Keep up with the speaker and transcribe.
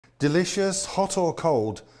Delicious, hot or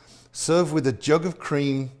cold, served with a jug of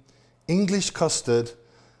cream, English custard,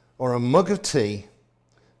 or a mug of tea,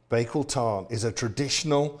 Bakewell Tart is a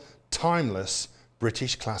traditional, timeless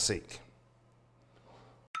British classic.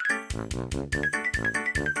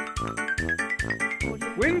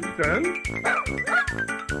 Winston?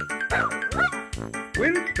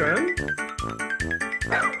 Winston?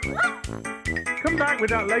 Come back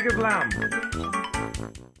with that leg of lamb.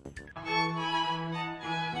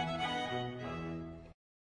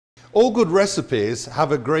 All good recipes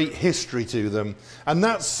have a great history to them, and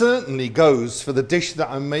that certainly goes for the dish that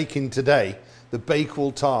I'm making today, the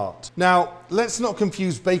Bakewell Tart. Now, let's not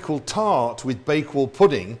confuse Bakewell Tart with Bakewell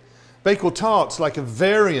pudding. Bakewell Tart's like a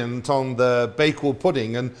variant on the Bakewell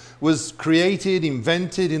pudding and was created,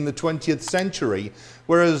 invented in the 20th century,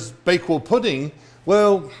 whereas Bakewell pudding,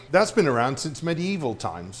 well, that's been around since medieval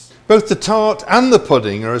times. Both the tart and the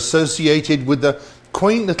pudding are associated with the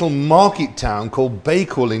quaint little market town called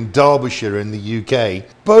Bakewell in Derbyshire in the UK.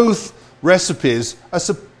 Both recipes are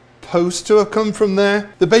supposed to have come from there.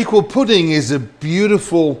 The Bakewell pudding is a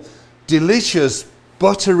beautiful, delicious,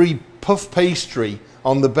 buttery puff pastry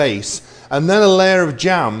on the base, and then a layer of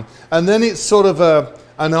jam, and then it's sort of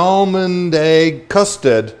an almond egg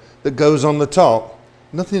custard that goes on the top.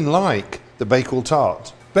 Nothing like the Bakewell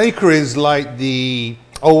Tart. Bakeries like the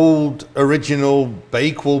old original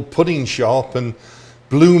Bakewell pudding shop and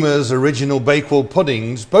Bloomer's original Bakewell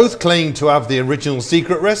puddings both claim to have the original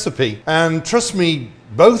secret recipe, and trust me,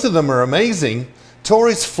 both of them are amazing.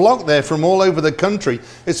 Tourists flock there from all over the country,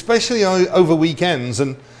 especially over weekends,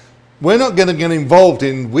 and we're not going to get involved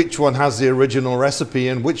in which one has the original recipe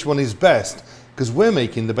and which one is best, because we're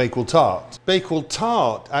making the Bakewell Tart. Bakewell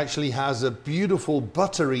Tart actually has a beautiful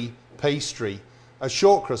buttery pastry, a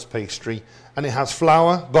shortcrust pastry, and it has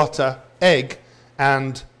flour, butter, egg,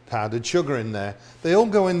 and powdered sugar in there. They all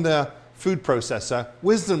go in the food processor,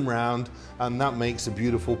 whiz them round, and that makes a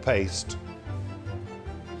beautiful paste.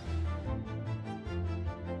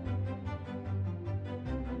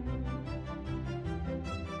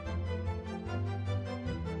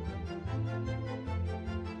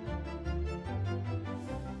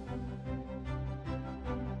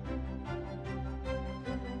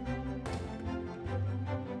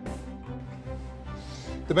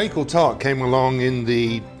 The Bakewell Tart came along in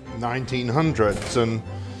the 1900s, and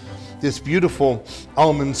this beautiful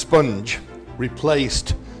almond sponge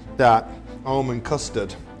replaced that almond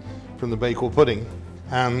custard from the Bakewell pudding,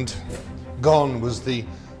 and gone was the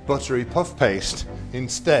buttery puff paste.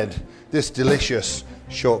 Instead, this delicious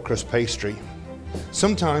shortcrust pastry.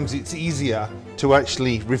 Sometimes it's easier to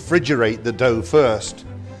actually refrigerate the dough first,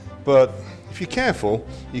 but if you're careful,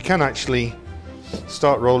 you can actually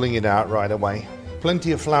start rolling it out right away.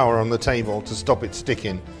 Plenty of flour on the table to stop it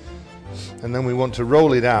sticking, and then we want to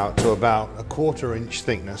roll it out to about a 1/4 inch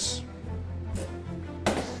thickness.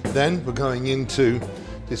 Then we're going into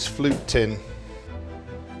this flute tin.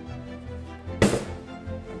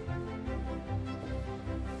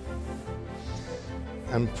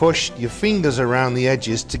 And push your fingers around the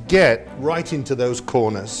edges to get right into those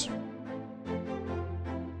corners.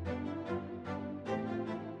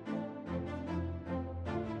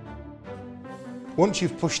 Once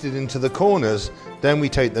you've pushed it into the corners, then we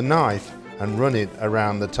take the knife and run it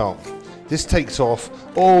around the top. This takes off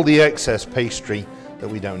all the excess pastry that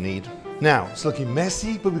we don't need. Now, it's looking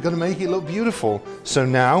messy, but we're going to make it look beautiful. So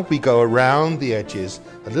now we go around the edges,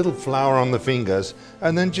 a little flour on the fingers,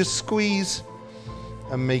 and then just squeeze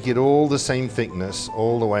and make it all the same thickness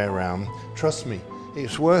all the way around. Trust me,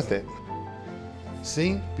 it's worth it.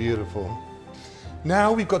 See? Beautiful.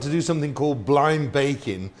 Now we've got to do something called blind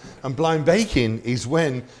baking, and blind baking is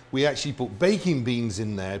when we actually put baking beans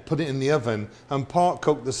in there, put it in the oven and part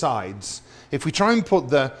cook the sides. If we try and put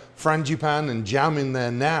the frangipan and jam in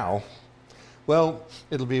there now, well,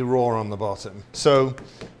 it'll be raw on the bottom. So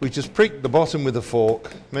we just prick the bottom with a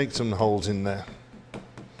fork, make some holes in there,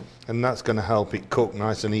 and that's going to help it cook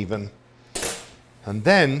nice and even. And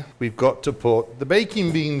then we've got to put the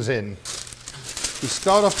baking beans in. We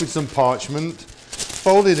start off with some parchment,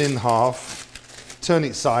 fold it in half, turn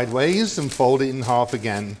it sideways and fold it in half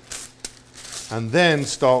again, and then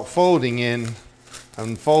start folding in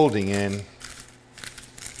and folding in,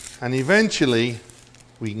 and eventually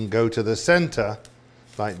we can go to the center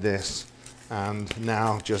like this, and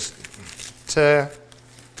now just tear,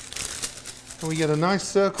 and we get a nice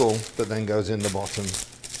circle that then goes in the bottom.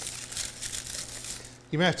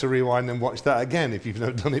 You may have to rewind and watch that again if you've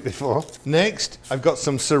not done it before. Next, I've got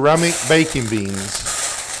some ceramic baking beans.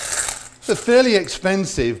 They're fairly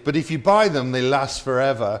expensive, but if you buy them, they last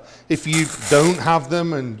forever. If you don't have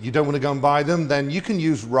them and you don't want to go and buy them, then you can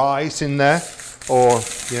use rice in there or,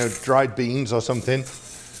 you know, dried beans or something.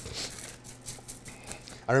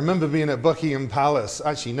 I remember being at Buckingham Palace.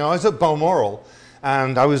 Actually, no, I was at Balmoral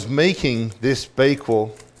and I was making this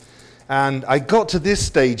Bakewell. And I got to this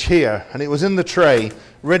stage here and it was in the tray,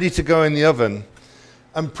 ready to go in the oven.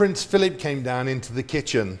 And Prince Philip came down into the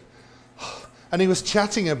kitchen. And he was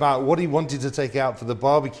chatting about what he wanted to take out for the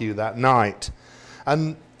barbecue that night.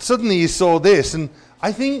 And suddenly he saw this, and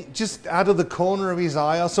I think just out of the corner of his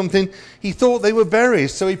eye or something, he thought they were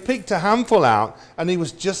berries. So he picked a handful out, and he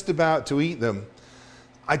was just about to eat them.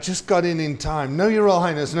 I just got in time. No, Your Royal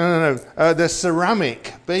Highness, no. They're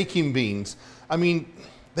ceramic baking beans. I mean,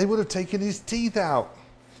 they would have taken his teeth out.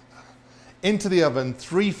 Into the oven,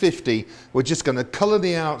 350. We're just going to colour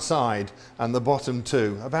the outside and the bottom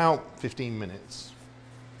too, about 15 minutes.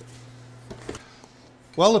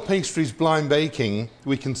 While the pastry's blind baking,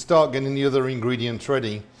 we can start getting the other ingredients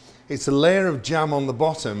ready. It's a layer of jam on the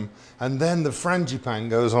bottom and then the frangipan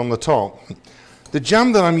goes on the top. The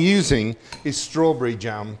jam that I'm using is strawberry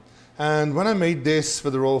jam, and when I made this for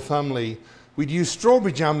the royal family, we'd use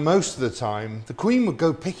strawberry jam most of the time. The Queen would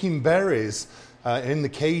go picking berries in the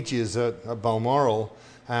cages at Balmoral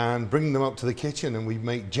and bring them up to the kitchen, and we'd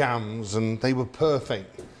make jams, and they were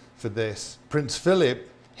perfect for this. Prince Philip,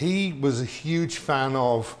 he was a huge fan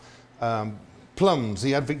of plums. He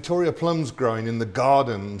had Victoria plums growing in the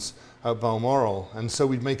gardens at Balmoral, and so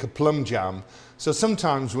we'd make a plum jam. So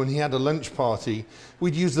sometimes when he had a lunch party,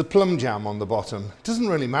 we'd use the plum jam on the bottom. It doesn't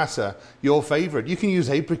really matter, your favourite. You can use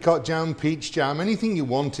apricot jam, peach jam, anything you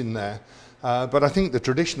want in there. But I think the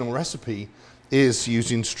traditional recipe is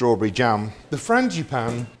using strawberry jam. The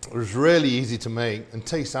frangipan was really easy to make and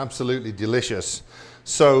tastes absolutely delicious.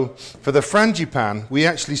 So for the frangipan, we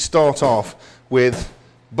actually start off with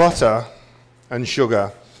butter and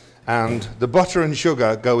sugar, and the butter and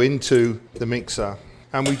sugar go into the mixer,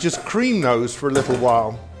 and we just cream those for a little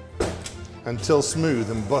while until smooth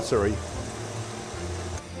and buttery.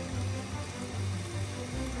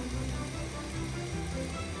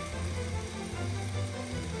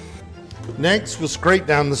 Next, we'll scrape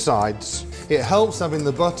down the sides. It helps having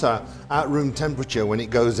the butter at room temperature when it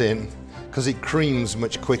goes in, because it creams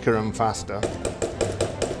much quicker and faster.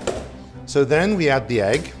 So then we add the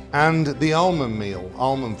egg and the almond meal,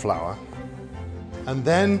 almond flour, and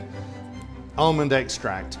then almond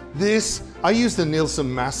extract. This, I use the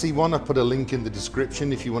Nielsen Massey one. I put a link in the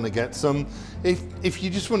description if you want to get some. If you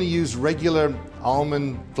just want to use regular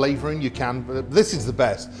almond flavoring, you can, but this is the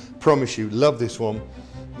best. Promise you, love this one.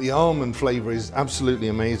 The almond flavor is absolutely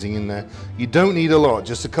amazing in there. You don't need a lot,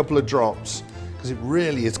 just a couple of drops, because it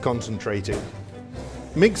really is concentrated.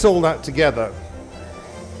 Mix all that together.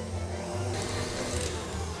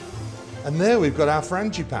 And there we've got our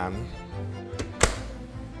frangipan.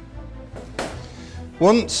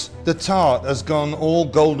 Once the tart has gone all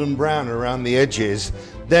golden brown around the edges,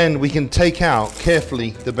 then we can take out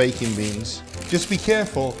carefully the baking beans. Just be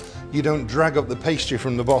careful you don't drag up the pastry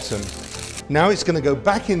from the bottom. Now it's going to go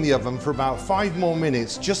back in the oven for about 5 more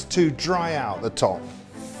minutes just to dry out the top.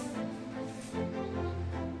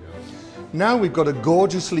 Now we've got a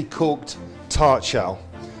gorgeously cooked tart shell.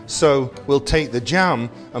 So we'll take the jam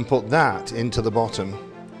and put that into the bottom.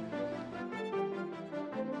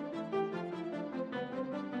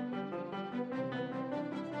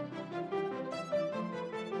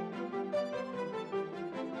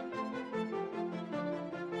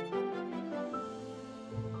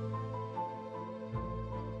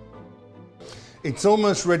 It's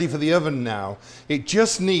almost ready for the oven now. It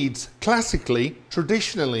just needs, classically,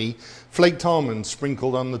 traditionally, flaked almonds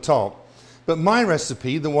sprinkled on the top. But my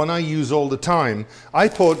recipe, the one I use all the time, I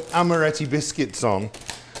put amaretti biscuits on.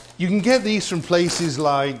 You can get these from places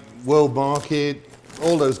like World Market,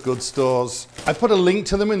 all those good stores. I put a link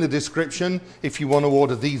to them in the description if you want to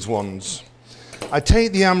order these ones. I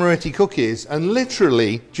take the amaretti cookies and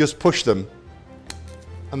literally just push them,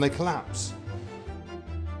 and they collapse.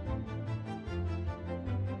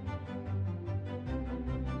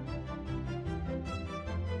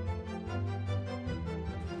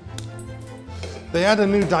 They add a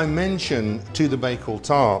new dimension to the Bakewell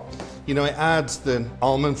Tart. You know, it adds the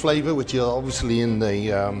almond flavour, which is obviously in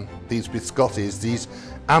the these biscottis, these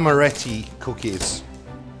amaretti cookies.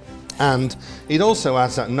 And it also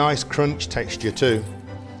adds that nice crunch texture too.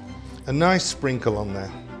 A nice sprinkle on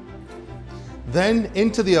there. Then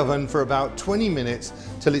into the oven for about 20 minutes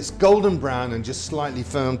till it's golden brown and just slightly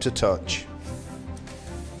firm to touch.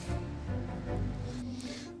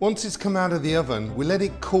 Once it's come out of the oven, we let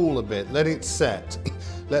it cool a bit, let it set.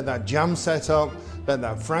 let that jam set up, let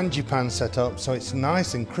that frangipan set up so it's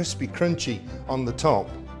nice and crispy, crunchy on the top.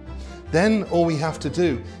 Then all we have to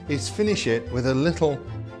do is finish it with a little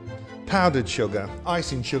powdered sugar,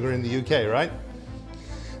 icing sugar in the UK, right?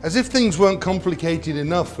 As if things weren't complicated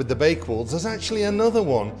enough with the Bakewells, there's actually another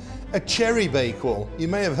one, a cherry Bakewell. You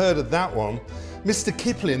may have heard of that one. Mr.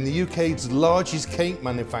 Kipling, the UK's largest cake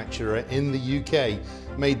manufacturer in the UK,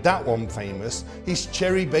 made that one famous, his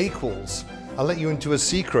cherry Bakewells. I'll let you into a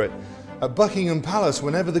secret. At Buckingham Palace,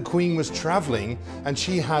 whenever the Queen was travelling and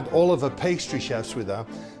she had all of her pastry chefs with her,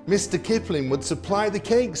 Mr. Kipling would supply the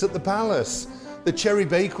cakes at the palace. The cherry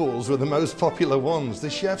Bakewells were the most popular ones. The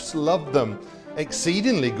chefs loved them.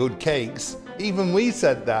 Exceedingly good cakes. Even we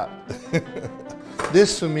said that.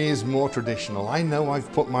 This for me is more traditional. I know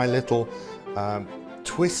I've put my little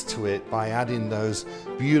twist to it by adding those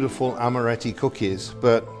beautiful amaretti cookies,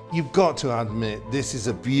 but you've got to admit this is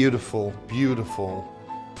a beautiful, beautiful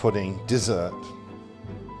pudding dessert.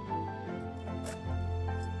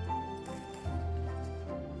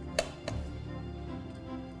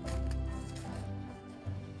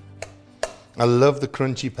 I love the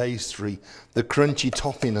crunchy pastry, the crunchy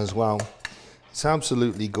topping as well. It's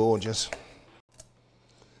absolutely gorgeous.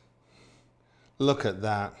 Look at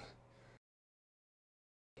that.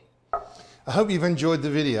 I hope you've enjoyed the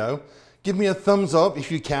video. Give me a thumbs up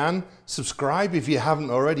if you can, subscribe if you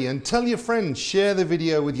haven't already, and tell your friends, share the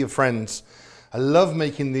video with your friends. I love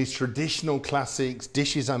making these traditional classics,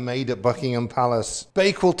 dishes I made at Buckingham Palace.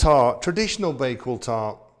 Bakewell Tart, traditional Bakewell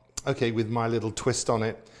Tart. Okay, with my little twist on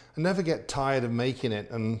it. I never get tired of making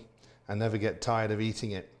it, and I never get tired of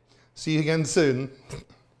eating it. See you again soon.